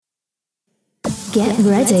Get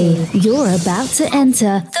ready. You're about to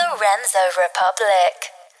enter the Remso Republic.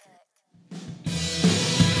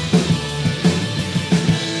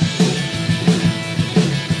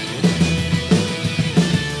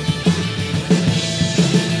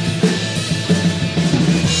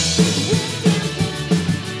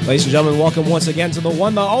 Ladies and gentlemen, welcome once again to the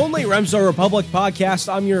one, the only Remso Republic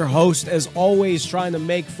podcast. I'm your host, as always, trying to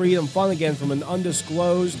make freedom fun again from an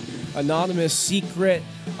undisclosed, anonymous, secret,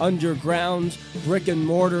 underground,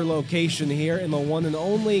 brick-and-mortar location here in the one and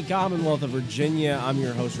only Commonwealth of Virginia. I'm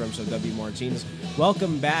your host, Remso W. Martinez.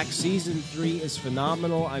 Welcome back. Season 3 is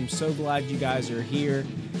phenomenal. I'm so glad you guys are here.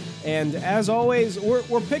 And as always,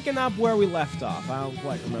 we're picking up where we left off. I don't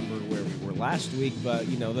quite remember where we were last week, but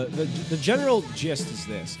you know, the general gist is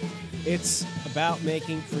this. It's about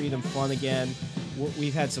making freedom fun again.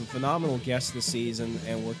 We've had some phenomenal guests this season,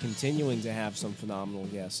 and we're continuing to have some phenomenal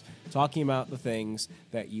guests talking about the things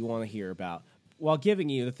that you want to hear about while giving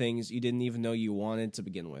you the things you didn't even know you wanted to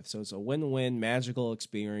begin with. So it's a win-win, magical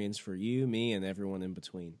experience for you, me, and everyone in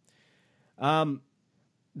between.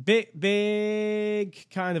 Big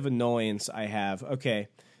kind of annoyance I have. Okay,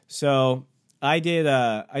 so I did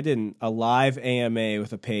a live AMA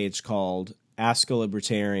with a page called Ask a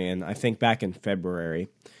Libertarian, I think back in February.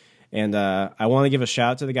 And I want to give a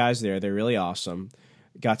shout out to the guys there. They're really awesome.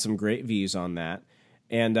 Got some great views on that.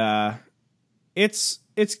 And it's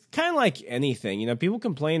kind of like anything. You know, people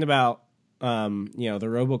complain about, the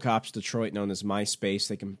RoboCops Detroit known as MySpace.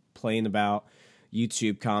 They complain about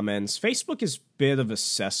YouTube comments. Facebook is a bit of a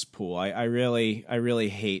cesspool. I really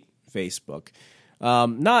hate Facebook.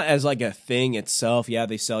 Not as like a thing itself. Yeah,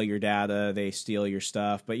 they sell your data, they steal your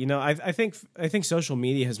stuff. But you know, I think social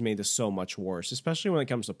media has made this so much worse, especially when it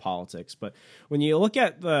comes to politics. But when you look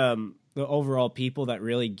at the overall people that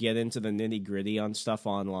really get into the nitty gritty on stuff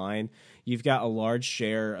online, you've got a large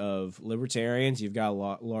share of libertarians, you've got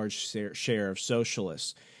a large share of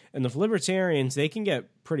socialists. And the libertarians, they can get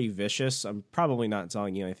pretty vicious. I'm probably not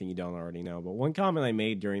telling you anything you don't already know. But one comment I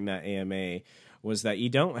made during that AMA was that you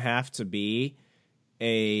don't have to be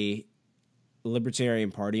a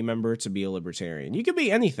Libertarian Party member to be a libertarian. You could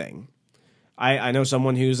be anything. I know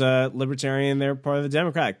someone who's a libertarian. They're part of the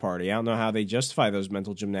Democratic Party. I don't know how they justify those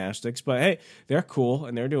mental gymnastics, but hey, they're cool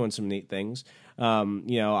and they're doing some neat things.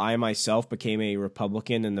 I myself became a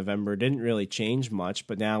Republican in November. Didn't really change much,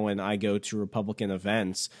 but now when I go to Republican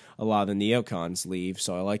events, a lot of the neocons leave,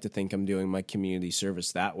 so I like to think I'm doing my community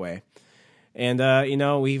service that way. And,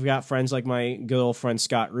 we've got friends like my good old friend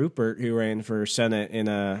Scott Rupert, who ran for Senate in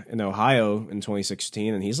Ohio in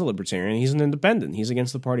 2016, and he's a libertarian. He's an independent. He's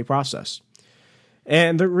against the party process.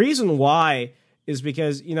 And the reason why is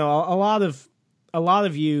because, you know, a lot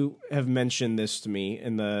of you have mentioned this to me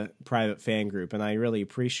in the private fan group, and I really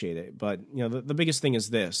appreciate it. But, you know, the biggest thing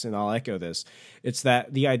is this, and I'll echo this. It's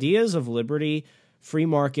that the ideas of liberty, free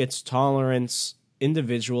markets, tolerance,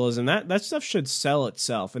 individualism, that stuff should sell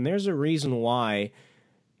itself. And there's a reason why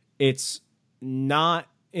it's not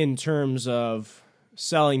in terms of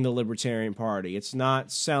selling the Libertarian Party. It's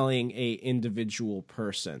not selling a individual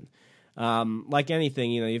person. Like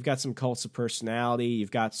anything, you know, you've got some cults of personality,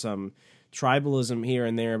 you've got some tribalism here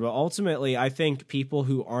and there, but ultimately I think people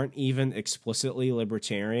who aren't even explicitly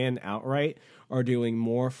libertarian outright are doing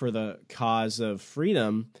more for the cause of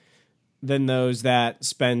freedom than those that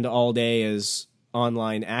spend all day as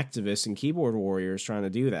online activists and keyboard warriors trying to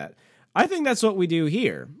do that. I think that's what we do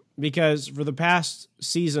here, because for the past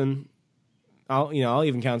season, I'll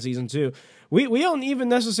even count season 2, we don't even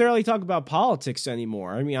necessarily talk about politics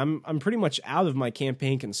anymore. I mean, I'm pretty much out of my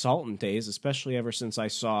campaign consultant days, especially ever since I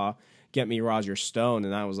saw Get Me Roger Stone,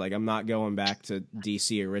 and I was like, I'm not going back to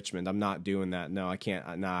DC or Richmond. I'm not doing that. No, I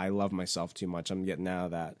can't. No, I love myself too much. I'm getting out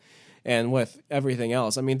of that. And with everything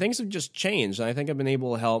else, I mean, things have just changed. And I think I've been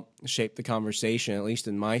able to help shape the conversation, at least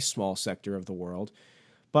in my small sector of the world.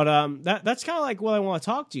 But that's kind of like what I want to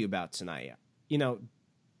talk to you about tonight. You know,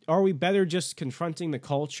 are we better just confronting the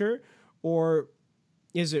culture, or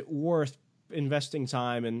is it worth investing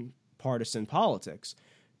time in partisan politics?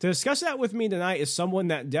 To discuss that with me tonight is someone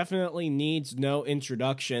that definitely needs no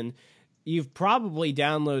introduction. You've probably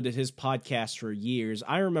downloaded his podcast for years.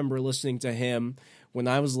 I remember listening to him when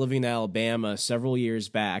I was living in Alabama several years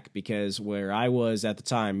back, because where I was at the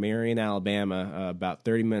time, Marion, Alabama, about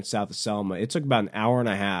 30 minutes south of Selma, it took about an hour and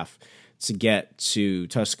a half to get to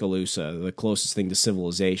Tuscaloosa, the closest thing to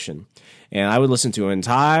civilization. And I would listen to an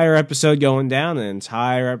entire episode going down, an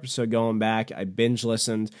entire episode going back. I binge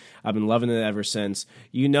listened. I've been loving it ever since.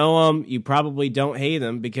 You know him. You probably don't hate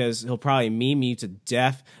him because he'll probably meme you to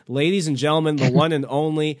death. Ladies and gentlemen, the one and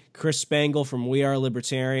only Chris Spangle from We Are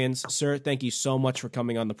Libertarians. Sir, thank you so much for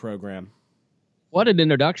coming on the program. What an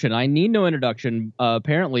introduction. I need no introduction,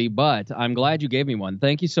 apparently, but I'm glad you gave me one.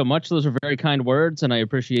 Thank you so much. Those are very kind words, and I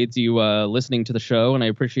appreciate you listening to the show, and I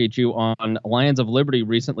appreciate you on Lions of Liberty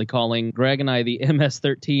recently calling Greg and I the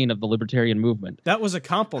MS-13 of the libertarian movement. That was a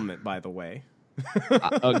compliment, by the way.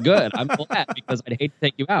 Good. I'm glad, because I'd hate to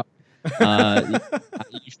take you out.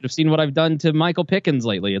 You should have seen what I've done to Michael Pickens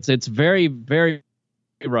lately. It's very, very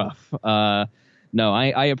rough. No,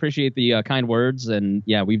 I appreciate the kind words, and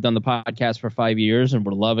yeah, we've done the podcast for 5 years, and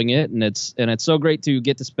we're loving it, and it's so great to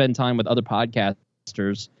get to spend time with other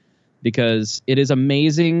podcasters, because it is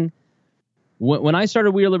amazing. When I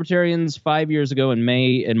started We Are Libertarians 5 years ago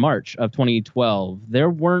in March of 2012, there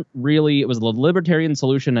weren't really, it was the Libertarian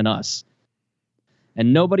Solution and us,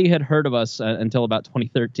 and nobody had heard of us until about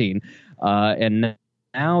 2013, and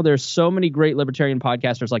now there's so many great libertarian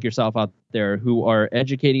podcasters like yourself out there who are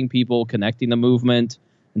educating people, connecting the movement,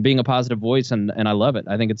 and being a positive voice, and I love it.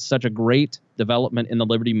 I think it's such a great development in the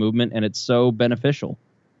liberty movement, and it's so beneficial.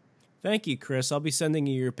 Thank you, Chris. I'll be sending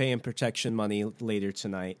you your pay and protection money later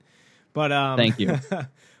tonight. But thank you.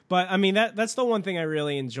 But I mean, that's the one thing I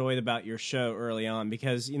really enjoyed about your show early on,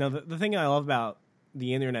 because the thing I love about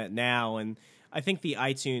the internet now, and I think the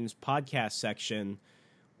iTunes podcast section,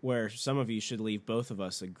 where some of you should leave both of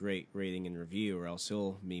us a great rating and review, or else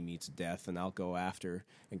he'll meme me to death, and I'll go after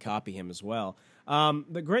and copy him as well.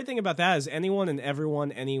 The great thing about that is anyone and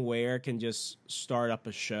everyone anywhere can just start up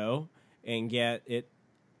a show and get it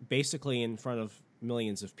basically in front of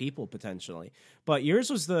millions of people potentially. But yours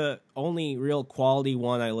was the only real quality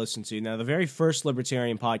one I listened to. Now, the very first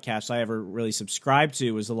libertarian podcast I ever really subscribed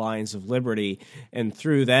to was the Lions of Liberty, and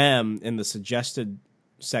through them, in the suggested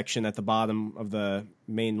section at the bottom of the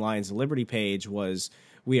main Lions of Liberty page was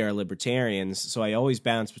We Are Libertarians. So I always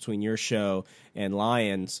bounced between your show and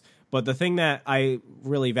Lions. But the thing that I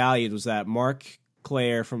really valued was that Mark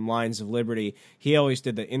Claire from Lions of Liberty, he always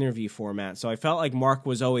did the interview format. So I felt like Mark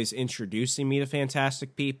was always introducing me to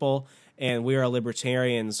fantastic people, and We Are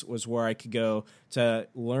Libertarians was where I could go to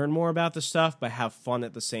learn more about the stuff but have fun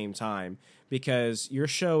at the same time. Because your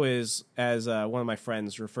show is, as one of my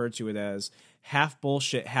friends referred to it as, half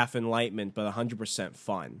bullshit, half enlightenment, but 100%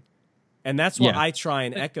 fun. And that's what I try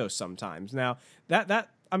and echo sometimes. Now,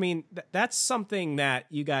 that's something that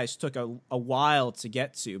you guys took a while to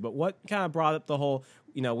get to, but what kind of brought up the whole,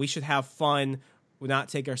 we should have fun, not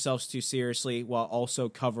take ourselves too seriously, while also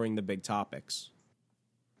covering the big topics?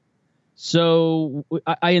 So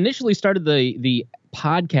I initially started the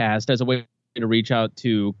podcast as a way to reach out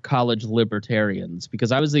to college libertarians,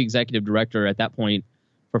 because I was the executive director at that point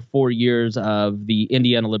for 4 years of the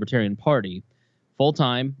Indiana Libertarian Party,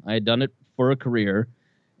 full-time. I had done it for a career,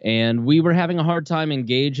 and we were having a hard time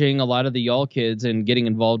engaging a lot of the y'all kids and getting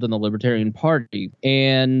involved in the Libertarian Party.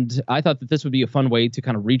 And I thought that this would be a fun way to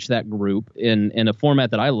kind of reach that group in a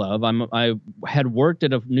format that I love. I had worked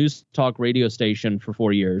at a news talk radio station for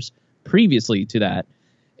 4 years previously to that,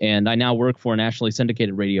 and I now work for a nationally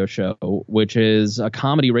syndicated radio show, which is a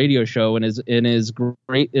comedy radio show, and is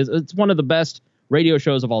great. It's one of the best radio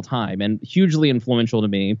shows of all time, and hugely influential to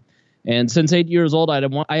me. And since 8 years old, I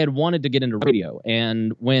had wanted to get into radio.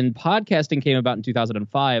 And when podcasting came about in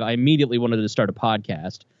 2005, I immediately wanted to start a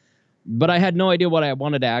podcast. But I had no idea what I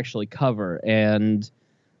wanted to actually cover. And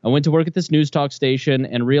I went to work at this news talk station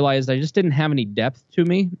and realized I just didn't have any depth to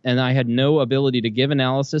me. And I had no ability to give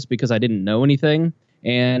analysis because I didn't know anything.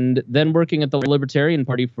 And then working at the Libertarian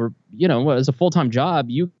Party for, as a full-time job,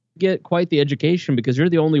 you get quite the education because you're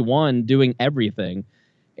the only one doing everything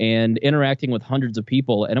and interacting with hundreds of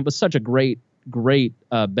people. And it was such a great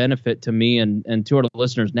benefit to me and to our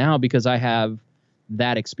listeners now, because I have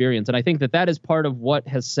that experience. And I think that is part of what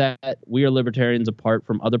has set We Are Libertarians apart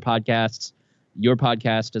from other podcasts, your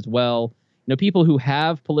podcast as well. People who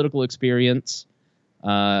have political experience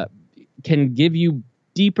can give you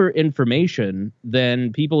deeper information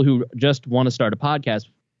than people who just want to start a podcast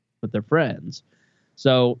with their friends.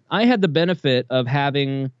 So I had the benefit of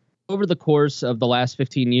having, over the course of the last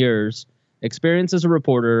 15 years, experience as a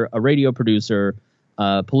reporter, a radio producer,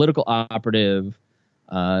 a political operative,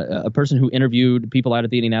 a person who interviewed people out at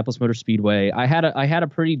the Indianapolis Motor Speedway. I had a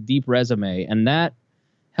pretty deep resume, and that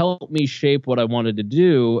helped me shape what I wanted to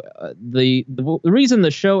do. The reason the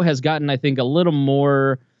show has gotten, I think, a little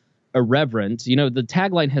more irreverent, the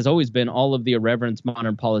tagline has always been all of the irreverence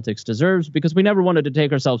modern politics deserves, because we never wanted to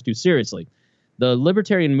take ourselves too seriously. The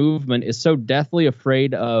libertarian movement is so deathly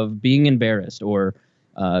afraid of being embarrassed, or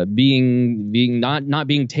being not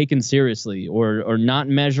being taken seriously, or not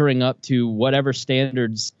measuring up to whatever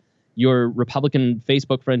standards your Republican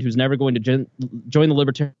Facebook friend who's never going to join the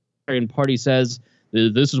Libertarian Party says.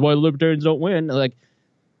 This is why the Libertarians don't win. Like,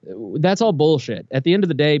 That's all bullshit. At the end of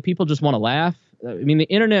the day, people just want to laugh. I mean, the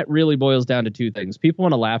internet really boils down to two things. People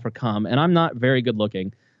want to laugh or come, and I'm not very good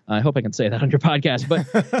looking. I hope I can say that on your podcast, but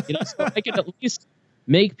so I can at least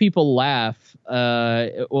make people laugh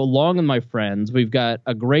along with my friends. We've got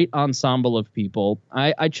a great ensemble of people.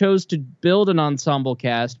 I chose to build an ensemble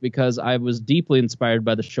cast because I was deeply inspired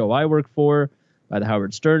by the show I work for, by the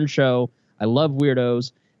Howard Stern Show. I love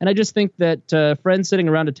weirdos. And I just think that friends sitting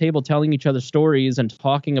around a table telling each other stories and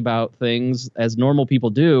talking about things as normal people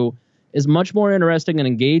do is much more interesting and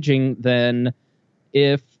engaging than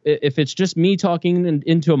if it's just me talking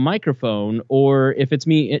into a microphone, or if it's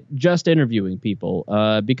me just interviewing people,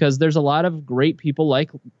 because there's a lot of great people like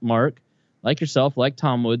Mark, like yourself, like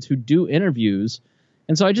Tom Woods, who do interviews.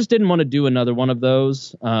 And so I just didn't want to do another one of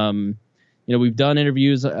those. We've done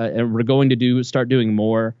interviews and we're going to start doing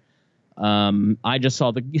more. I just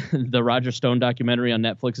saw the Roger Stone documentary on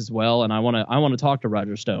Netflix as well, and I want to talk to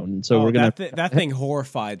Roger Stone. So we're gonna. That thing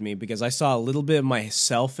horrified me because I saw a little bit of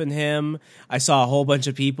myself in him. I saw a whole bunch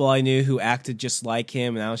of people I knew who acted just like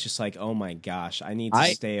him, and I was just like, oh my gosh, I need to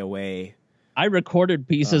stay away. I recorded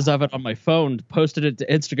pieces of it on my phone, posted it to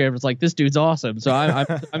Instagram. It's like, this dude's awesome. So I'm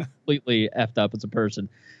completely effed up as a person.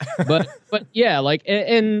 But yeah, like,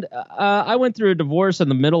 and I went through a divorce in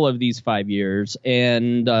the middle of these 5 years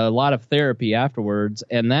and a lot of therapy afterwards.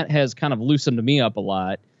 And that has kind of loosened me up a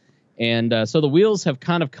lot. And so the wheels have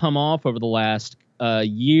kind of come off over the last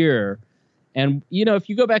year. And, if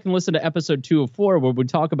you go back and listen to episode 204, where we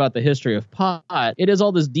talk about the history of pot, it is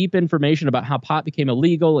all this deep information about how pot became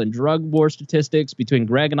illegal and drug war statistics between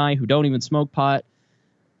Greg and I, who don't even smoke pot,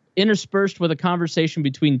 interspersed with a conversation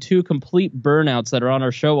between two complete burnouts that are on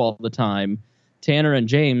our show all the time, Tanner and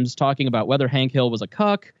James, talking about whether Hank Hill was a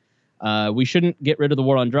cuck. We shouldn't get rid of the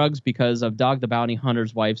war on drugs because of Dog the Bounty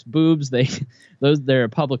Hunter's wife's boobs. They're a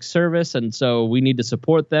public service, and so we need to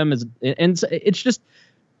support them. And it's just...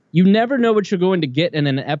 You never know what you're going to get in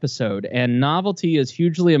an episode, and novelty is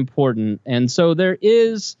hugely important. And so there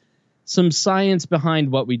is some science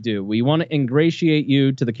behind what we do. We want to ingratiate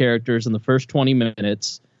you to the characters in the first 20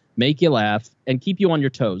 minutes, make you laugh, and keep you on your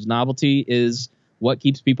toes. Novelty is what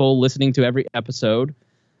keeps people listening to every episode,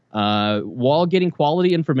 while getting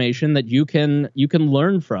quality information that you can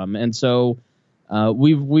learn from. And so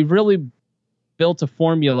we've really built a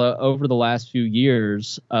formula over the last few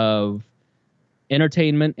years of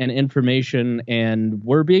entertainment and information, and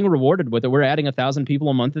we're being rewarded with it. We're adding 1,000 people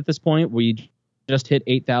a month at this point. We just hit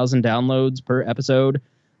 8,000 downloads per episode.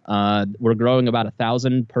 We're growing about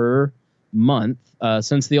 1,000 per month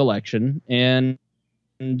since the election, and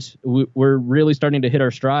we're really starting to hit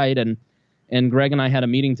our stride. And Greg and I had a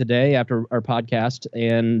meeting today after our podcast,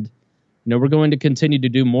 and we're going to continue to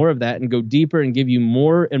do more of that and go deeper and give you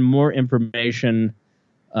more and more information,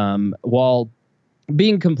 while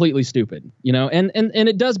being completely stupid, and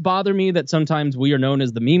it does bother me that sometimes we are known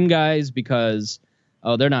as the meme guys because,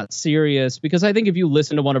 they're not serious. Because I think if you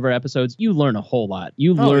listen to one of our episodes, you learn a whole lot.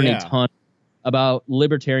 You learn a ton about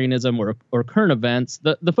libertarianism or current events.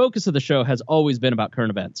 The focus of the show has always been about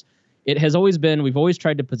current events. It has always been, we've always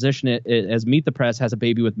tried to position it as Meet the Press has a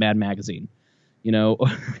baby with Mad Magazine,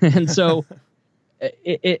 and so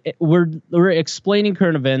we're explaining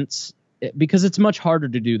current events, because it's much harder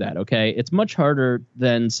to do that, okay? It's much harder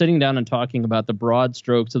than sitting down and talking about the broad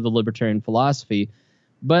strokes of the libertarian philosophy.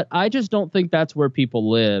 But I just don't think that's where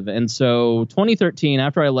people live. And so 2013,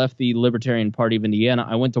 after I left the Libertarian Party of Indiana,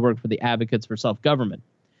 I went to work for the Advocates for Self-Government.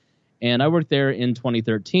 And I worked there in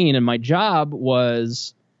 2013, and my job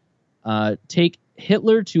was take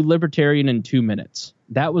Hitler to libertarian in 2 minutes.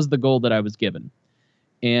 That was the goal that I was given.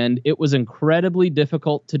 And it was incredibly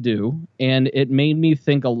difficult to do, and it made me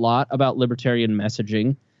think a lot about libertarian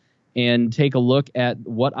messaging and take a look at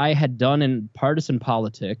what I had done in partisan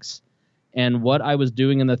politics and what I was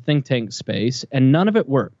doing in the think tank space, and none of it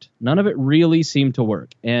worked. None of it really seemed to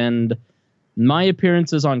work. And my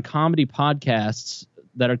appearances on comedy podcasts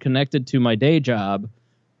that are connected to my day job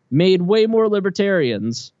made way more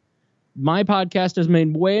libertarians. My podcast has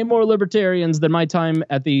made way more libertarians than my time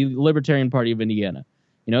at the Libertarian Party of Indiana.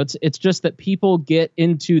 It's just that people get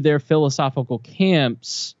into their philosophical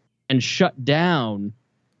camps and shut down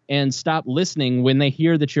and stop listening when they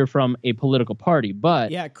hear that you're from a political party. But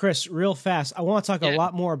yeah, Chris, real fast, I want to talk a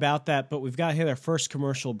lot more about that, but we've got to hit our first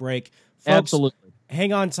commercial break. Folks, absolutely.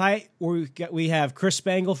 Hang on tight. We have Chris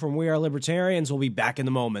Spangle from We Are Libertarians. We'll be back in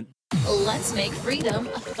a moment. Let's make freedom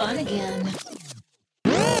fun again.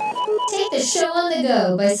 Take the show on the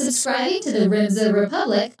go by subscribing to the Rimzo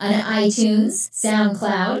Republic on iTunes,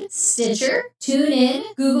 SoundCloud, Stitcher,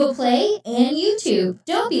 TuneIn, Google Play, and YouTube.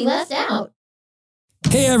 Don't be left out.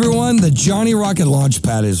 Hey everyone, the Johnny Rocket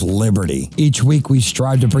Launchpad is Liberty. Each week we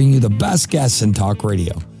strive to bring you the best guests in talk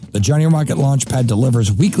radio. The Johnny Rocket Launchpad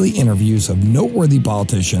delivers weekly interviews of noteworthy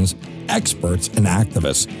politicians, experts, and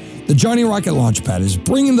activists. The Johnny Rocket Launchpad is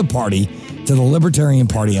bringing the party to the Libertarian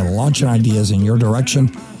Party and launching ideas in your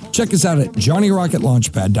direction. Check us out at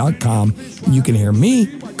johnnyrocketlaunchpad.com, and you can hear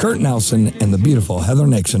me, Kurt Nelson, and the beautiful Heather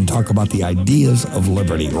Nixon talk about the ideas of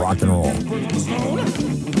liberty, rock and roll.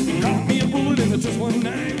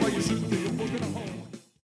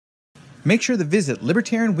 Make sure to visit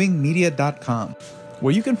libertarianwingmedia.com,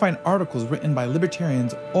 where you can find articles written by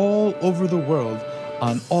libertarians all over the world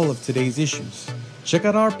on all of today's issues. Check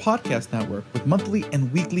out our podcast network with monthly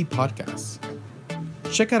and weekly podcasts.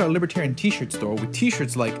 Check out our Libertarian t-shirt store with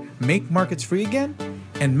t-shirts like Make Markets Free Again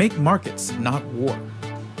and Make Markets Not War.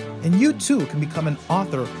 And you too can become an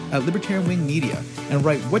author at Libertarian Wing Media and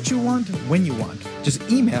write what you want when you want.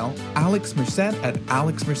 Just email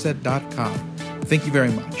alexmerced@alexmerced.com. Thank you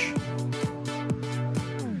very much.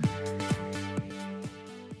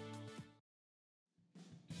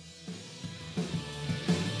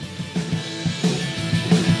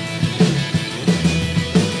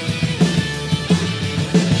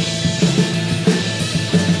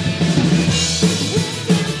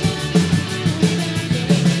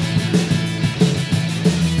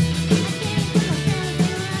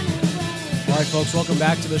 Folks, welcome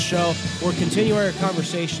back to the show. We're continuing our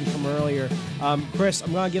conversation from earlier. Chris,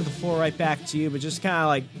 I'm going to give the floor right back to you, but just kind of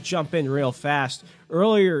like jump in real fast.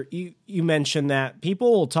 Earlier, you mentioned that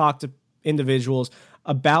people will talk to individuals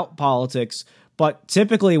about politics, but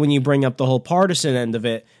typically when you bring up the whole partisan end of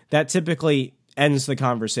it, that typically ends the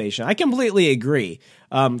conversation. I completely agree.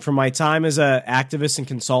 From my time as an activist and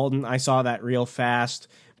consultant, I saw that real fast.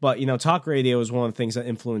 But, you know, talk radio is one of the things that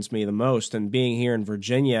influenced me the most. And being here in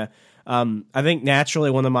Virginia, I think naturally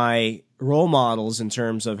one of my role models in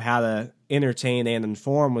terms of how to entertain and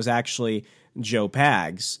inform was actually Joe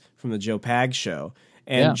Pags from the Joe Pags Show.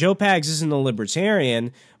 And Joe Pags isn't a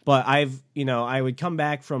libertarian, but I would come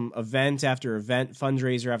back from event after event,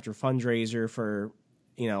 fundraiser after fundraiser for,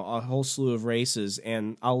 a whole slew of races.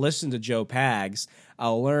 And I'll listen to Joe Pags.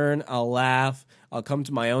 I'll learn, I'll laugh, I'll come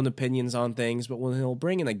to my own opinions on things. But when he'll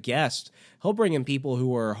bring in a guest, he'll bring in people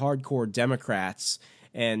who are hardcore Democrats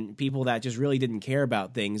and people that just really didn't care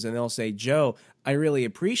about things. And they'll say, Joe, I really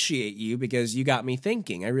appreciate you because you got me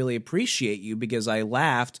thinking. I really appreciate you because I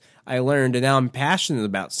laughed, I learned, and now I'm passionate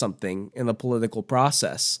about something in the political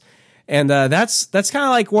process. And that's kind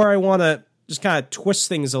of like where I want to just kind of twist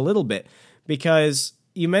things a little bit, because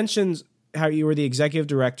you mentioned how you were the executive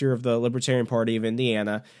director of the Libertarian Party of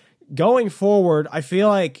Indiana. Going forward, I feel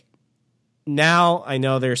like now I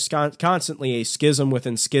know there's constantly a schism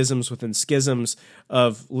within schisms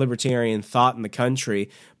of libertarian thought in the country.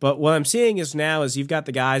 But what I'm seeing is you've got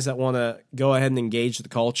the guys that want to go ahead and engage the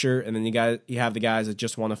culture, and then you have the guys that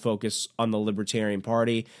just want to focus on the Libertarian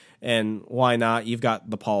Party. And why not? You've got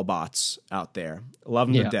the Paul Bots out there.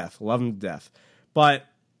 Love them to death. But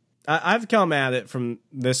I've come at it from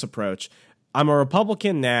this approach. I'm a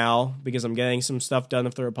Republican now because I'm getting some stuff done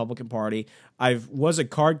with the Republican Party. I was a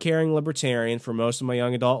card-carrying libertarian for most of my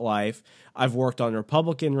young adult life. I've worked on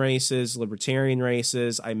Republican races, libertarian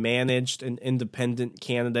races. I managed an independent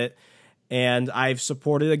candidate, and I've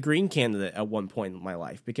supported a Green candidate at one point in my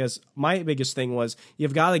life, because my biggest thing was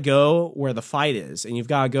you've got to go where the fight is, and you've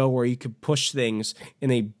got to go where you could push things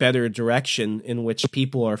in a better direction in which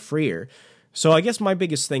people are freer. So I guess my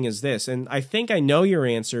biggest thing is this, and I think I know your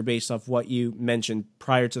answer based off what you mentioned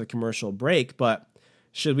prior to the commercial break, but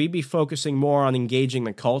should we be focusing more on engaging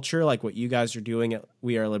the culture like what you guys are doing at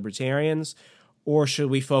We Are Libertarians, or should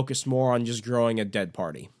we focus more on just growing a dead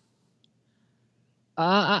party?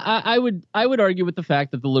 I would argue with the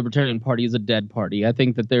fact that the Libertarian Party is a dead party. I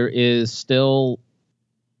think that there is still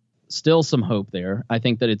some hope there. I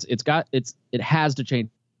think that it has to change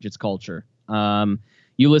its culture.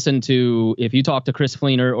 You listen to, if you talk to Chris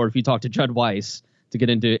Fleener or if you talk to Judd Weiss to get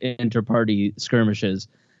into inter-party skirmishes,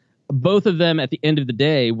 both of them at the end of the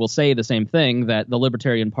day will say the same thing, that the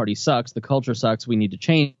Libertarian Party sucks, the culture sucks, we need to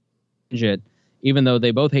change it, even though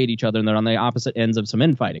they both hate each other and they're on the opposite ends of some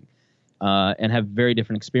infighting and have very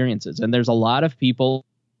different experiences. And there's a lot of people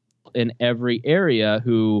in every area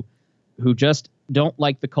who just don't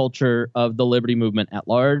like the culture of the liberty movement at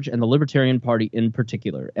large and the Libertarian Party in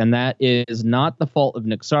particular. And that is not the fault of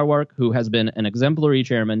Nick Sarwark, who has been an exemplary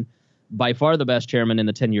chairman, by far the best chairman in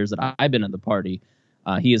the 10 years that I've been in the party.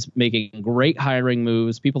 He is making great hiring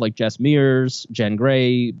moves. People like Jess Mears, Jen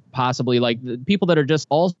Gray, possibly like the people that are just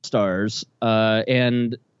all-stars.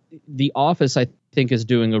 And the office, I think, is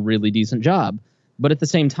doing a really decent job. But at the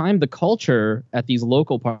same time, the culture at these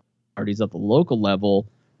local parties at the local level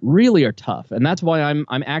really are tough. And that's why I'm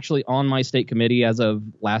actually on my state committee as of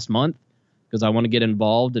last month, because I want to get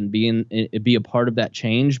involved and be a part of that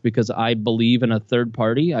change, because I believe in a third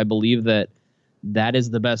party. I believe that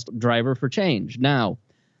is the best driver for change. Now,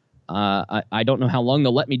 I don't know how long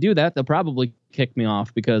they'll let me do that. They'll probably kick me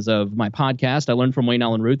off because of my podcast. I learned from Wayne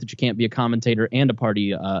Allen Root that you can't be a commentator and a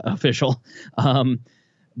party official.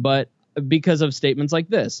 But because of statements like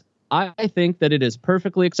this, I think that it is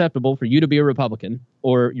perfectly acceptable for you to be a Republican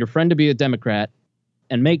or your friend to be a Democrat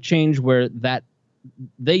and make change where that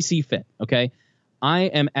they see fit. Okay,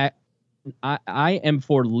 I am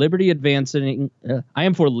for liberty advancing. I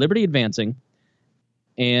am for liberty advancing.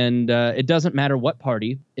 And it doesn't matter what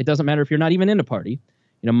party. It doesn't matter if you're not even in a party.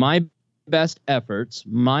 My best efforts,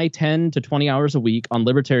 my 10 to 20 hours a week on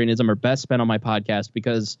libertarianism are best spent on my podcast,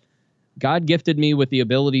 because God gifted me with the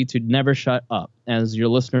ability to never shut up, as your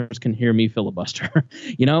listeners can hear me filibuster.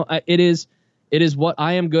 It is what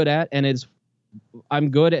I am good at, and I'm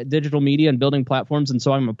good at digital media and building platforms, and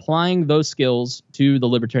so I'm applying those skills to the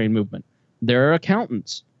libertarian movement. There are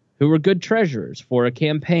accountants who are good treasurers for a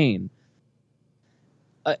campaign.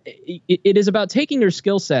 It is about taking your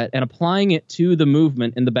skill set and applying it to the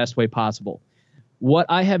movement in the best way possible. What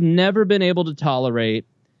I have never been able to tolerate,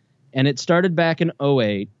 and it started back in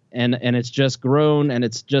 2008, and it's just grown, and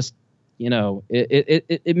it's just,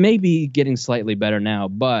 it may be getting slightly better now,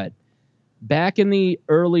 but back in the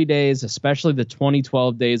early days, especially the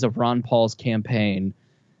 2012 days of Ron Paul's campaign,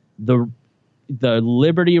 the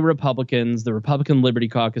Liberty Republicans, the Republican Liberty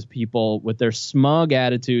Caucus people, with their smug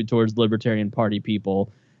attitude towards Libertarian Party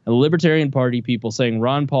people, and the Libertarian Party people saying,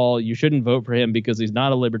 Ron Paul, you shouldn't vote for him because he's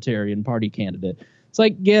not a Libertarian Party candidate. It's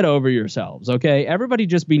like, get over yourselves, okay? Everybody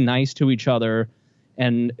just be nice to each other,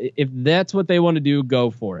 and if that's what they want to do, go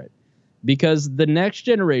for it. Because the next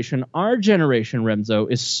generation, our generation, Remzo,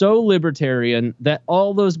 is so libertarian that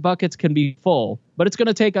all those buckets can be full, but it's going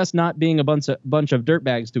to take us not being a bunch of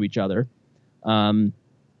dirtbags to each other.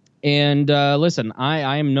 Listen,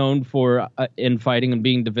 I am known for infighting and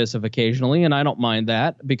being divisive occasionally, and I don't mind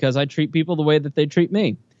that, because I treat people the way that they treat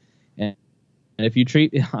me. And if you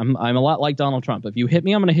I'm a lot like Donald Trump. If you hit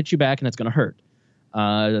me, I'm going to hit you back, and it's going to hurt.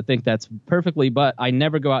 I think that's perfectly, but I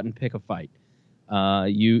never go out and pick a fight.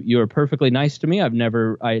 You are perfectly nice to me. I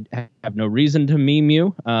have no reason to meme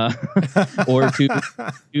you, or to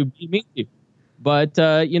be mean to you. But,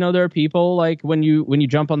 there are people, like when you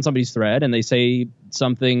jump on somebody's thread and they say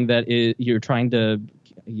something that you're trying to,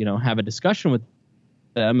 have a discussion with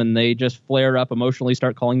them, and they just flare up emotionally,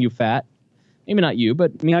 start calling you fat. Maybe not you,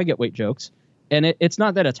 but I get weight jokes. And it's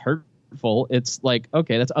not that it's hurtful. It's like,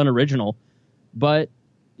 okay, that's unoriginal. But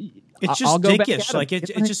it's just dickish. Like it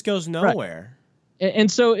just goes nowhere. Right. And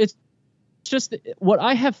so it's just what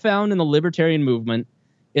I have found in the libertarian movement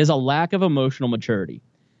is a lack of emotional maturity.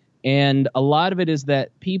 And a lot of it is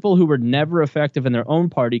that people who were never effective in their own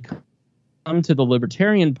party come to the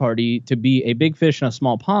Libertarian Party to be a big fish in a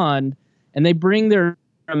small pond, and they bring their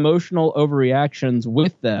emotional overreactions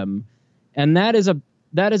with them. And that's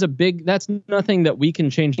nothing that we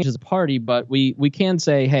can change as a party, but we can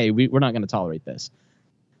say, hey, we're not going to tolerate this.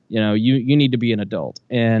 You need to be an adult.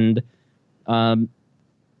 And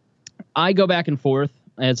I go back and forth,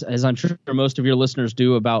 as I'm sure most of your listeners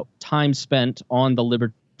do, about time spent on the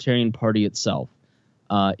Libertarian Party itself.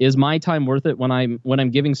 Is my time worth it when I'm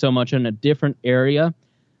giving so much in a different area?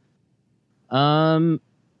 I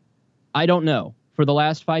don't know. For the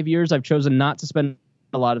last 5 years, I've chosen not to spend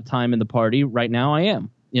a lot of time in the party. Right now, I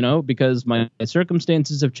am, because my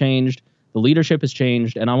circumstances have changed, the leadership has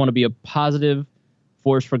changed, and I want to be a positive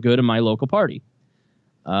force for good in my local party.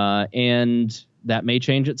 And that may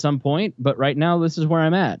change at some point, but right now this is where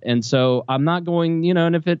I'm at. And so I'm not going,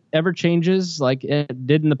 and if it ever changes like it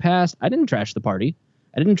did in the past, I didn't trash the party.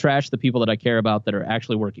 I didn't trash the people that I care about that are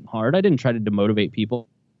actually working hard. I didn't try to demotivate people.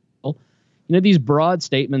 These broad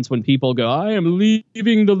statements when people go, I am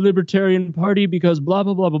leaving the Libertarian Party because blah,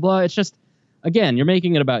 blah, blah, blah, blah. It's just, again, you're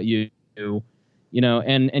making it about you, and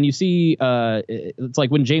you see, it's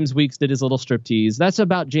like when James Weeks did his little striptease. That's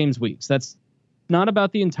about James Weeks. That's not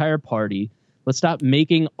about the entire party. Let's stop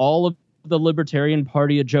making all of the Libertarian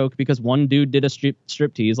Party a joke because one dude did a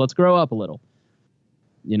striptease. Let's grow up a little,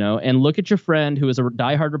 and look at your friend who is a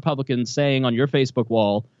diehard Republican saying on your Facebook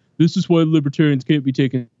wall, this is why libertarians can't be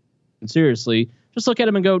taken seriously. Just look at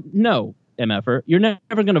him and go, no, MFer, you're never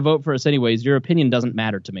going to vote for us anyways. Your opinion doesn't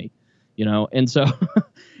matter to me. And so,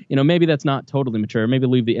 maybe that's not totally mature. Maybe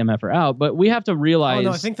leave the MFR out, but we have to realize. Oh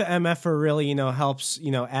no, I think the MFR really, helps,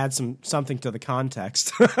 add something to the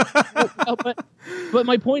context. But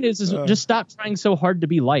my point is just stop trying so hard to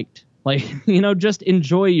be liked. Like, just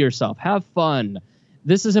enjoy yourself, have fun.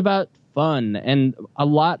 This is about fun. And a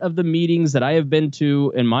lot of the meetings that I have been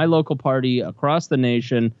to in my local party across the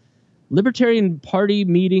nation, Libertarian Party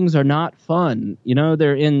meetings are not fun.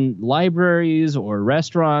 They're in libraries or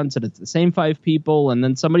restaurants, and it's the same 5 people, and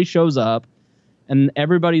then somebody shows up, and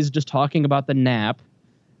everybody's just talking about the nap,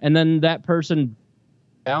 and then that person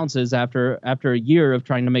bounces after a year of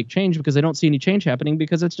trying to make change because they don't see any change happening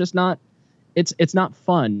because it's just not it's not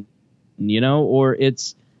fun, or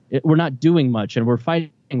we're not doing much and we're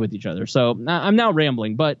fighting with each other. So I'm now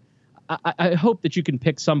rambling, but I hope that you can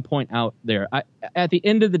pick some point out there. At the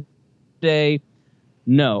end of the day,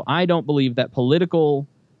 no, I don't believe that political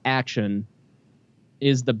action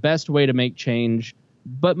is the best way to make change,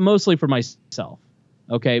 but mostly for myself.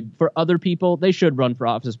 Okay, for other people, they should run for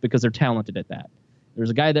office because they're talented at that.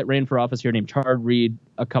 There's a guy that ran for office here named Chard Reed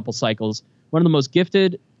a couple cycles, one of the most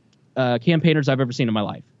gifted campaigners I've ever seen in my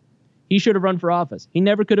life. He should have run for office. He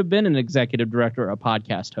never could have been an executive director or a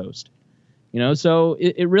podcast host. So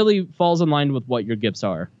it really falls in line with what your gifts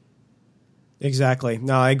are. Exactly.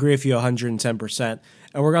 No, I agree with you 110%.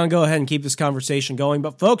 And we're going to go ahead and keep this conversation going.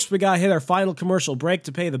 But folks, we got to hit our final commercial break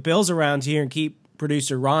to pay the bills around here and keep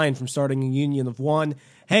producer Ryan from starting a union of one.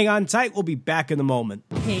 Hang on tight. We'll be back in a moment.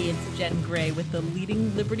 Hey, it's Jen Gray with the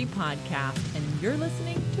Leading Liberty Podcast, and you're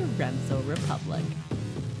listening to Remso Republic.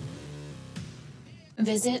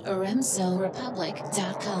 Visit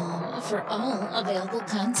remsorepublic.com for all available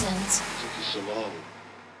content.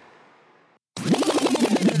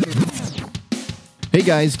 Hey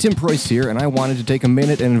guys, Tim Preuss here, and I wanted to take a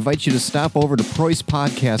minute and invite you to stop over to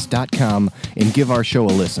PreussPodcast.com and give our show a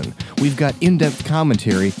listen. We've got in-depth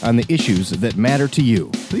commentary on the issues that matter to you.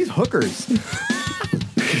 These hookers,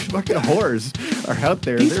 fucking whores, are out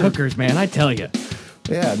there. These hookers, man, I tell you.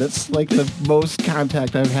 Yeah, that's like the most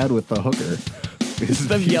contact I've had with the hooker. Is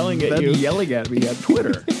them yelling at you. Yelling at me on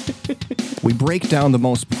Twitter. We break down the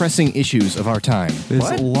most pressing issues of our time.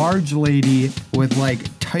 This large lady with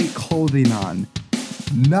tight clothing on.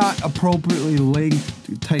 Not appropriately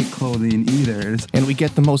linked tight clothing either. And we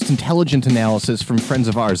get the most intelligent analysis from friends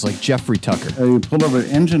of ours like Jeffrey Tucker. You pulled over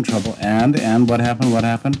engine trouble, and what happened? What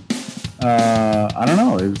happened? I don't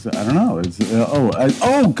know.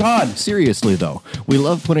 Oh God! Seriously though, we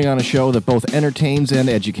love putting on a show that both entertains and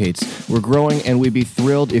educates. We're growing, and we'd be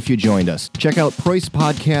thrilled if you joined us. Check out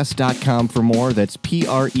PreussPodcast.com for more. That's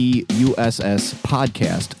PREUSS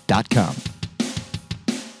podcast.com.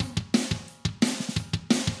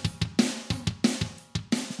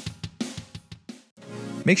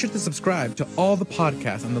 Make sure to subscribe to all the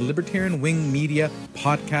podcasts on the Libertarian Wing Media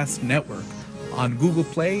Podcast Network on Google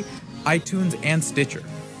Play, iTunes, and Stitcher,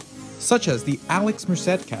 such as the Alex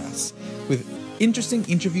Merced Cast, with interesting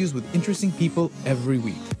interviews with interesting people every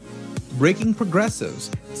week. Breaking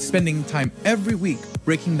Progressives, spending time every week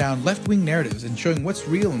breaking down left-wing narratives and showing what's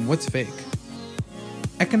real and what's fake.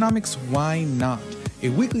 Economics Why Not? A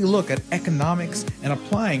weekly look at economics and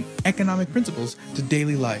applying economic principles to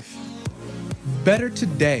daily life. Better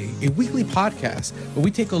Today, a weekly podcast where we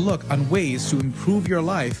take a look on ways to improve your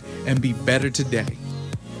life and be better today.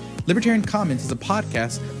 Libertarian Comments is a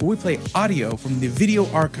podcast where we play audio from the video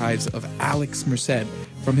archives of Alex Merced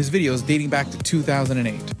from his videos dating back to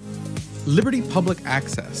 2008. Liberty Public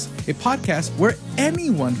Access, a podcast where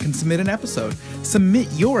anyone can submit an episode. Submit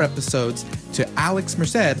your episodes to Alex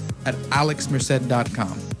Merced at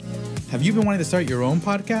alexmerced.com. Have you been wanting to start your own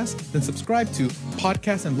podcast? Then subscribe to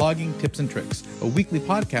Podcast and Blogging Tips and Tricks, a weekly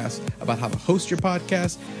podcast about how to host your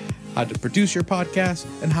podcast, how to produce your podcast,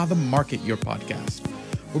 and how to market your podcast.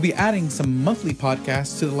 We'll be adding some monthly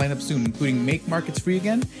podcasts to the lineup soon, including Make Markets Free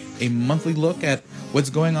Again, a monthly look at what's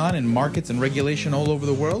going on in markets and regulation all over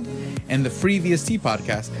the world, and the Free VST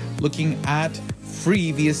podcast, looking at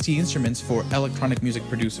free VST instruments for electronic music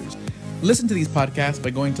producers. Listen to these podcasts by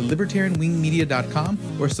going to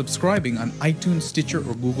libertarianwingmedia.com or subscribing on iTunes, Stitcher,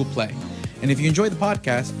 or Google Play. And if you enjoy the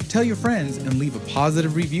podcast, tell your friends and leave a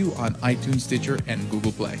positive review on iTunes, Stitcher, and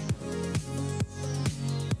Google Play.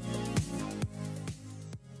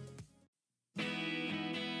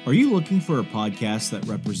 Are you looking for a podcast that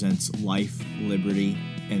represents life, liberty,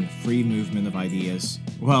 and free movement of ideas?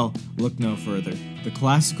 Well, look no further. The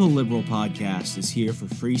Classical Liberal Podcast is here for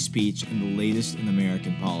free speech and the latest in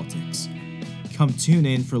American politics. Come tune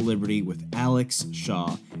in for Liberty with Alex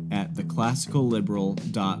Shaw at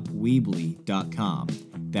theclassicalliberal.weebly.com.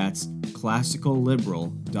 That's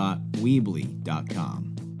classicalliberal.weebly.com.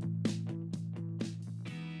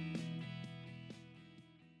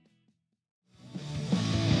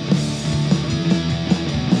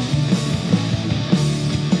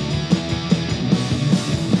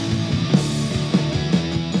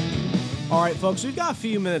 folks, we've got a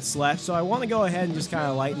few minutes left, so I want to go ahead and just kind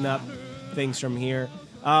of lighten up things from here.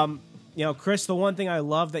 Chris, the one thing I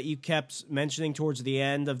love that you kept mentioning towards the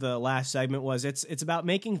end of the last segment was it's about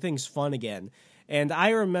making things fun again. And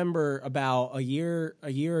I remember about a year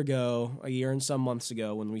and some months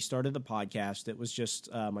ago when we started the podcast, it was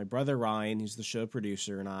just my brother Ryan, who's the show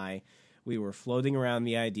producer, and I. We were floating around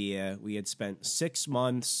the idea. We had spent 6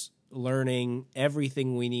 months learning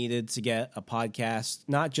everything we needed to get a podcast,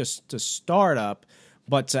 not just to start up,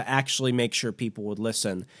 but to actually make sure people would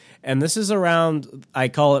listen. And this is around, I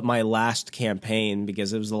call it my last campaign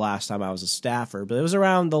because it was the last time I was a staffer, but it was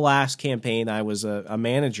around the last campaign I was a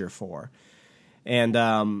manager for. And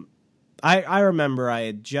I remember I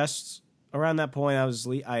had just, around that point,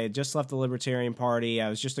 I had just left the Libertarian Party. I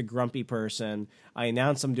was just a grumpy person. I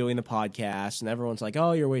announced I'm doing the podcast, and everyone's like,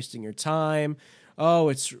 oh, you're wasting your time. Oh,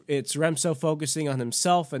 it's Remso focusing on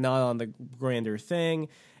himself and not on the grander thing.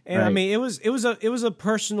 And right. I mean, it was a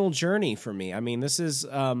personal journey for me. I mean, this is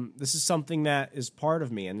something that is part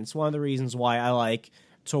of me, and it's one of the reasons why I like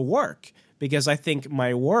to work, because I think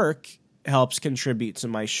my work helps contribute to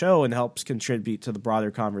my show and helps contribute to the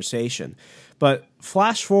broader conversation. But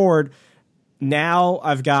flash forward, now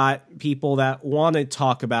I've got people that want to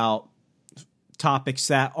talk about topics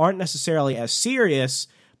that aren't necessarily as serious,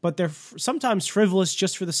 but they're sometimes frivolous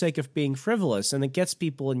just for the sake of being frivolous, and it gets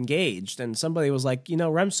people engaged. And somebody was like,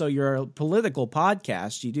 Remso, you're a political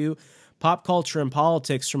podcast. You do pop culture and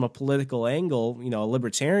politics from a political angle, a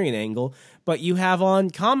libertarian angle, but you have on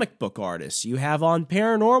comic book artists, you have on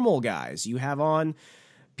paranormal guys, you have on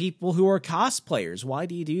people who are cosplayers. Why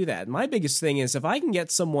do you do that? My biggest thing is if I can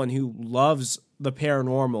get someone who loves the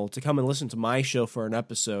paranormal to come and listen to my show for an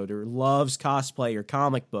episode, or loves cosplay or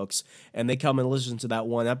comic books, and they come and listen to that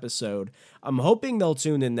one episode, I'm hoping they'll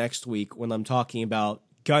tune in next week when I'm talking about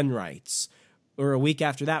gun rights, or a week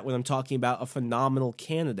after that when I'm talking about a phenomenal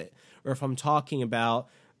candidate, or if I'm talking about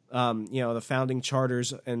the founding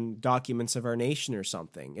charters and documents of our nation or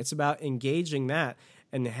something. It's about engaging that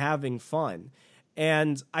and having fun.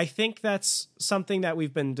 And I think that's something that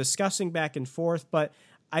we've been discussing back and forth, but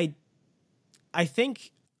I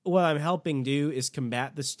think what I'm helping do is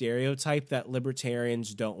combat the stereotype that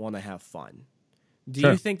libertarians don't want to have fun. Do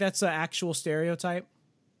you think that's an actual stereotype?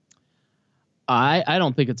 I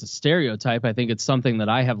don't think it's a stereotype. I think it's something that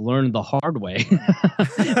I have learned the hard way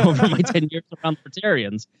over my 10 years around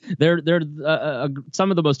libertarians. They're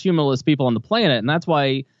some of the most humorless people on the planet, and that's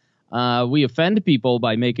why we offend people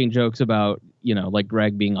by making jokes about, like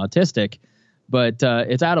Greg being autistic. But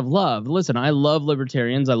it's out of love. Listen, I love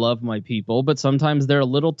libertarians. I love my people, but sometimes they're a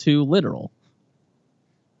little too literal.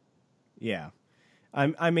 Yeah.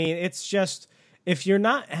 I mean, it's just, if you're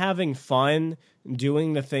not having fun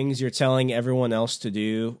doing the things you're telling everyone else to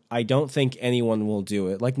do, I don't think anyone will do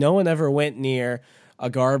it. Like, no one ever went near a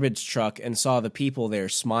garbage truck and saw the people there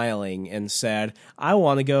smiling and said, I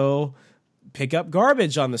want to go pick up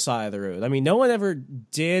garbage on the side of the road. I mean, no one ever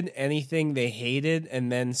did anything they hated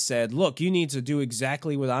and then said, look, you need to do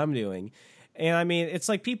exactly what I'm doing. And I mean, it's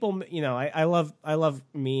like people, I love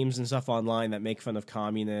memes and stuff online that make fun of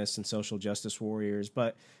communists and social justice warriors.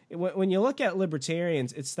 But when you look at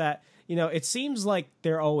libertarians, it's that, it seems like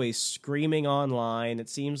they're always screaming online. It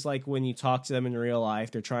seems like when you talk to them in real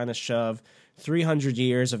life, they're trying to shove 300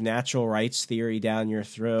 years of natural rights theory down your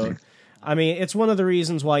throat. I mean, it's one of the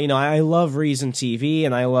reasons why, I love Reason TV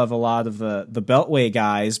and I love a lot of the Beltway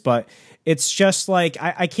guys, but it's just like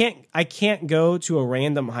I can't go to a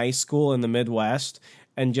random high school in the Midwest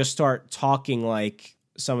and just start talking like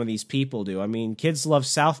some of these people do. I mean, kids love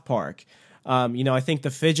South Park. I think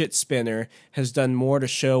the fidget spinner has done more to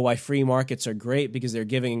show why free markets are great, because they're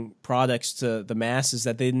giving products to the masses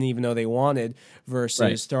that they didn't even know they wanted,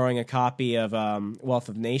 versus throwing a copy of Wealth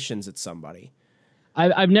of Nations at somebody.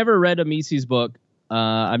 I've never read a Mises book.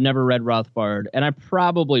 I've never read Rothbard, and I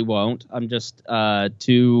probably won't. I'm just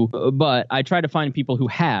but I try to find people who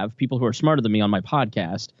are smarter than me on my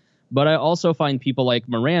podcast. But I also find people like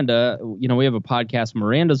Miranda. We have a podcast,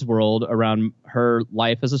 Miranda's World, around her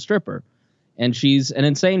life as a stripper. And she's an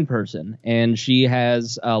insane person, and she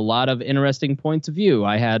has a lot of interesting points of view.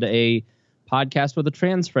 I had a podcast with a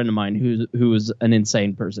trans friend of mine who is an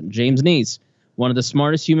insane person, James Neese, one of the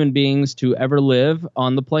smartest human beings to ever live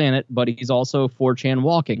on the planet, but he's also 4chan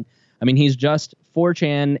walking. I mean, he's just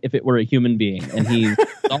 4chan if it were a human being, and he's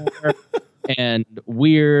bizarre and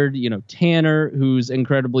weird. Tanner, who's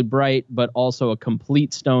incredibly bright, but also a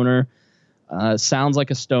complete stoner, sounds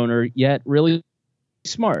like a stoner, yet really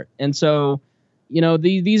smart. And so,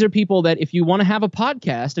 these are people that if you want to have a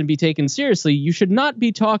podcast and be taken seriously, you should not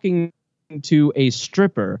be talking to a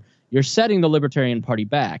stripper. you're setting the Libertarian Party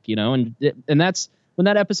back, you know, and that's when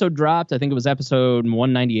that episode dropped. I think it was episode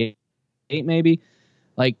 198, maybe.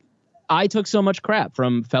 Like, I took so much crap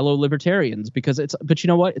from fellow libertarians because but you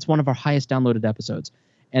know what? It's one of our highest downloaded episodes.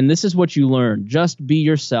 And this is what you learn. Just be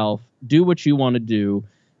yourself. Do what you want to do,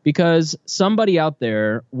 because somebody out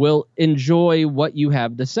there will enjoy what you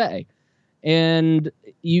have to say. And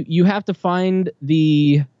you have to find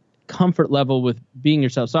the comfort level with being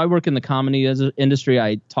yourself. So I work in the comedy industry.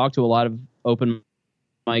 I talk to a lot of open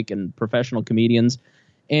mic and professional comedians,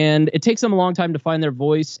 and it takes them a long time to find their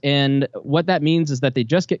voice. And what that means is that they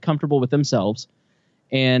just get comfortable with themselves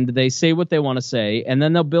and they say what they want to say, and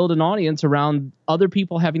then they'll build an audience around other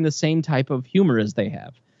people having the same type of humor as they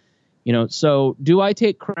have. You know, so do I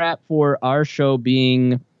take crap for our show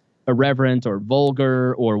being irreverent or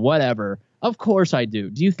vulgar or whatever? Of course I do.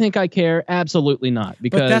 Do you think I care? Absolutely not.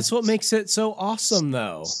 Because but that's what makes it so awesome,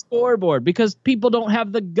 though. Scoreboard, because people don't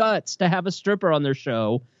have the guts to have a stripper on their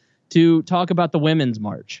show to talk about the Women's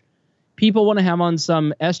March. People want to have on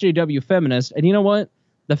some SJW feminist, and you know what?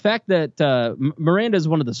 The fact that Miranda is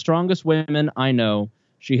one of the strongest women I know.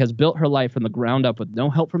 She has built her life from the ground up with no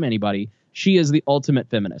help from anybody. She is the ultimate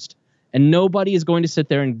feminist, and nobody is going to sit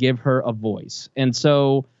there and give her a voice. And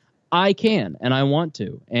so I can, and I want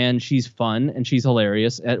to. And she's fun, and she's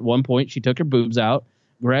hilarious. At one point, she took her boobs out.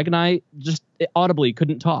 Greg and I just audibly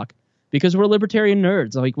couldn't talk because we're libertarian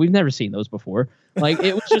nerds. Like, we've never seen those before. Like, but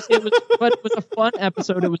it was a fun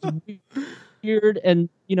episode. It was weird, and,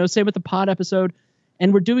 you know, same with the pod episode.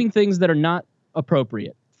 And we're doing things that are not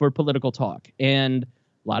appropriate for political talk. And a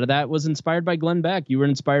lot of that was inspired by Glenn Beck. You were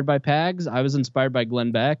inspired by Pags. I was inspired by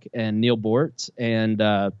Glenn Beck and Neil Bortz. And,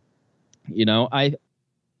 you know, I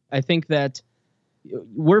think that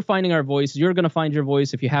we're finding our voice. You're going to find your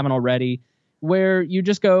voice if you haven't already, where you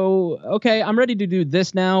just go, okay, I'm ready to do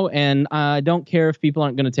this now, and I don't care if people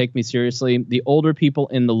aren't going to take me seriously. The older people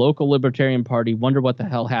in the local Libertarian Party wonder what the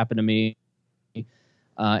hell happened to me.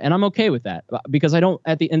 And I'm okay with that, because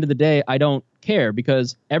at the end of the day, I don't care,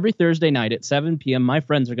 because every Thursday night at 7 p.m., my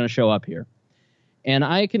friends are going to show up here. And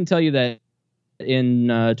I can tell you that in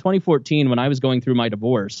 2014, when I was going through my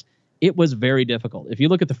divorce, it was very difficult. If you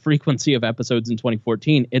look at the frequency of episodes in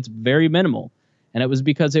 2014, it's very minimal. And it was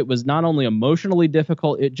because it was not only emotionally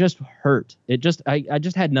difficult, it just hurt. I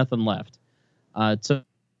just had nothing left. So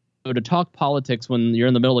to talk politics when you're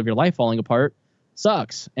in the middle of your life falling apart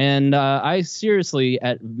sucks. And I seriously,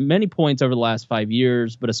 at many points over the last 5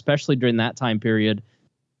 years, but especially during that time period,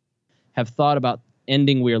 have thought about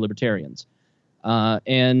ending We Are Libertarians.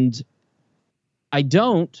 And I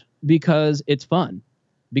don't, because it's fun.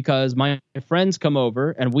 Because my friends come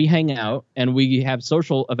over and we hang out and we have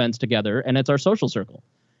social events together, and it's our social circle.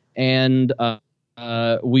 And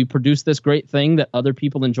we produce this great thing that other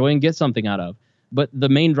people enjoy and get something out of. But the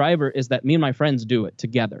main driver is that me and my friends do it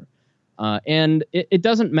together. And it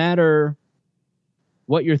doesn't matter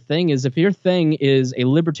what your thing is. If your thing is a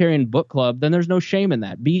libertarian book club, then there's no shame in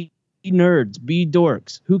that. Be nerds, be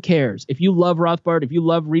dorks. Who cares? If you love Rothbard, if you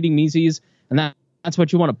love reading Mises, and that's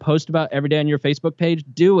what you want to post about every day on your Facebook page,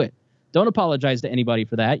 do it. Don't apologize to anybody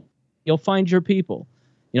for that. You'll find your people.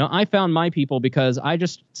 You know, I found my people because I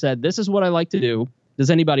just said, this is what I like to do.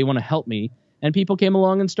 Does anybody want to help me? And people came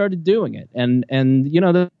along and started doing it. And you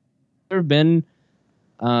know, there have been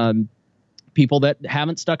people that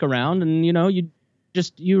haven't stuck around, and you know,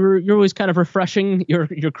 you're always kind of refreshing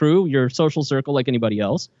your crew, your social circle, like anybody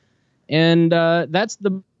else. And that's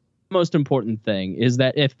the most important thing, is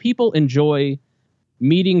that if people enjoy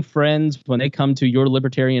meeting friends when they come to your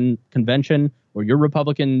libertarian convention or your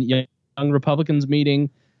young Republicans meeting,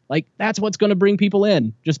 like, that's what's going to bring people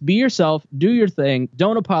in. Just be yourself, do your thing,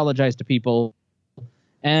 don't apologize to people,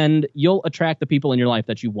 and you'll attract the people in your life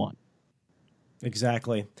that you want.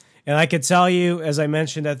 Exactly. And I could tell you, as I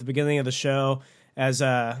mentioned at the beginning of the show, as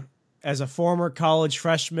a former college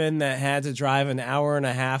freshman that had to drive an hour and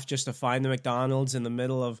a half just to find the McDonald's in the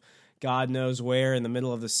middle of God knows where, in the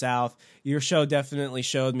middle of the South, your show definitely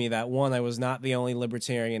showed me that, one, I was not the only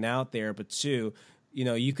libertarian out there, but two, you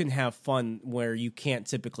know, you can have fun where you can't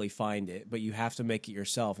typically find it, but you have to make it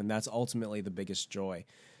yourself, and that's ultimately the biggest joy.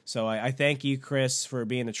 So I thank you, Chris, for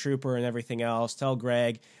being a trooper and everything else. Tell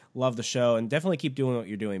Greg, love the show, and definitely keep doing what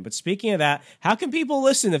you're doing. But speaking of that, how can people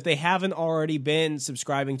listen if they haven't already been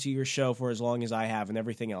subscribing to your show for as long as I have and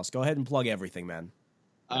everything else? Go ahead and plug everything, man.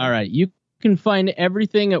 All right. You can find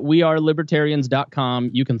everything at wearelibertarians.com.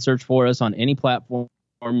 You can search for us on any platform.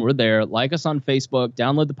 We're there. Like us on Facebook.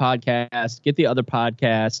 Download the podcast. Get the other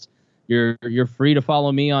podcast. You're free to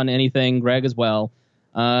follow me on anything. Greg as well.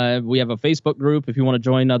 We have a Facebook group if you want to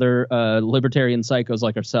join other libertarian psychos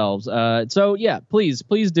like ourselves. So yeah, please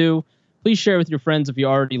do. Please share with your friends if you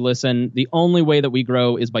already listen. The only way that we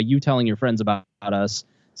grow is by you telling your friends about us.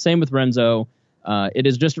 Same with Remzo. It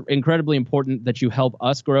is just incredibly important that you help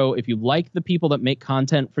us grow. If you like the people that make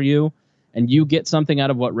content for you and you get something out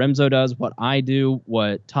of what Remzo does, what I do,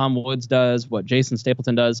 what Tom Woods does, what Jason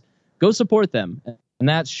Stapleton does, go support them. And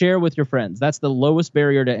that's share with your friends. That's the lowest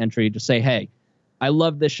barrier to entry. Just say, hey, I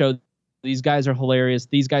love this show. These guys are hilarious.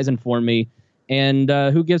 These guys inform me. And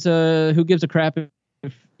who gives a crap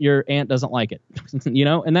if your aunt doesn't like it?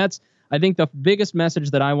 And that's, I think, the biggest message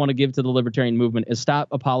that I want to give to the libertarian movement is stop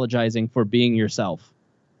apologizing for being yourself.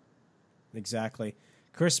 Exactly.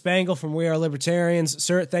 Chris Spangle from We Are Libertarians.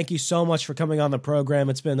 Sir, thank you so much for coming on the program.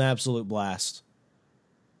 It's been an absolute blast.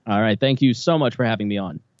 All right. Thank you so much for having me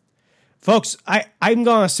on. Folks, I'm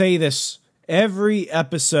going to say this every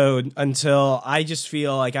episode until I just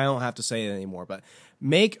feel like I don't have to say it anymore, but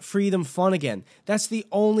make freedom fun again. That's the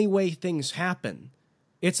only way things happen.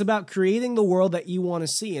 It's about creating the world that you want to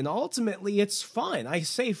see, and ultimately it's fun. I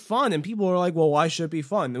say fun, and people are like, well, why should it be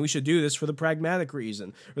fun? We should do this for the pragmatic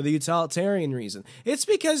reason or the utilitarian reason. It's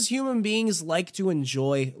because human beings like to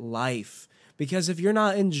enjoy life. Because if you're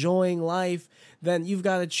not enjoying life, then you've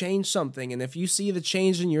got to change something. And if you see the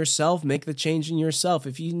change in yourself, make the change in yourself.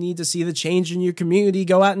 If you need to see the change in your community,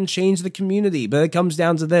 go out and change the community. But it comes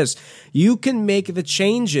down to this. You can make the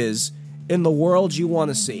changes in the world you want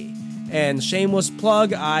to see. And shameless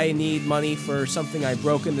plug, I need money for something I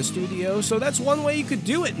broke in the studio. So that's one way you could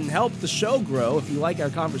do it and help the show grow if you like our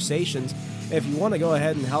conversations. If you want to go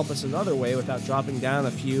ahead and help us another way without dropping down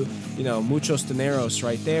a few, muchos dineros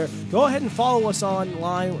right there, go ahead and follow us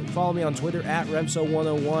online. Follow me on Twitter at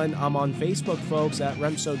Remso101. I'm on Facebook, folks, at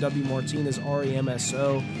Remso W. Martinez,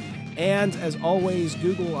 REMSO. And as always,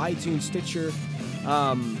 Google, iTunes, Stitcher,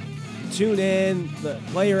 TuneIn, the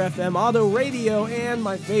Player FM, Auto Radio, and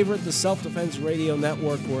my favorite, the Self-Defense Radio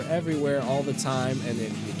Network. We're everywhere all the time, and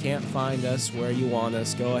if you can't find us where you want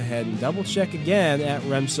us, go ahead and double-check again at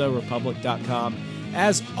RemsoRepublic.com.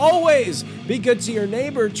 As always, be good to your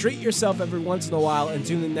neighbor, treat yourself every once in a while, and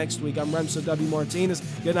tune in next week. I'm Remso W. Martinez.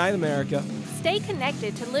 Good night, America. Stay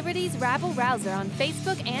connected to Liberty's Rabble Rouser on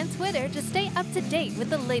Facebook and Twitter to stay up to date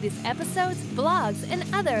with the latest episodes, blogs, and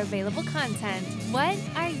other available content. What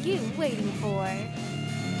are you waiting for?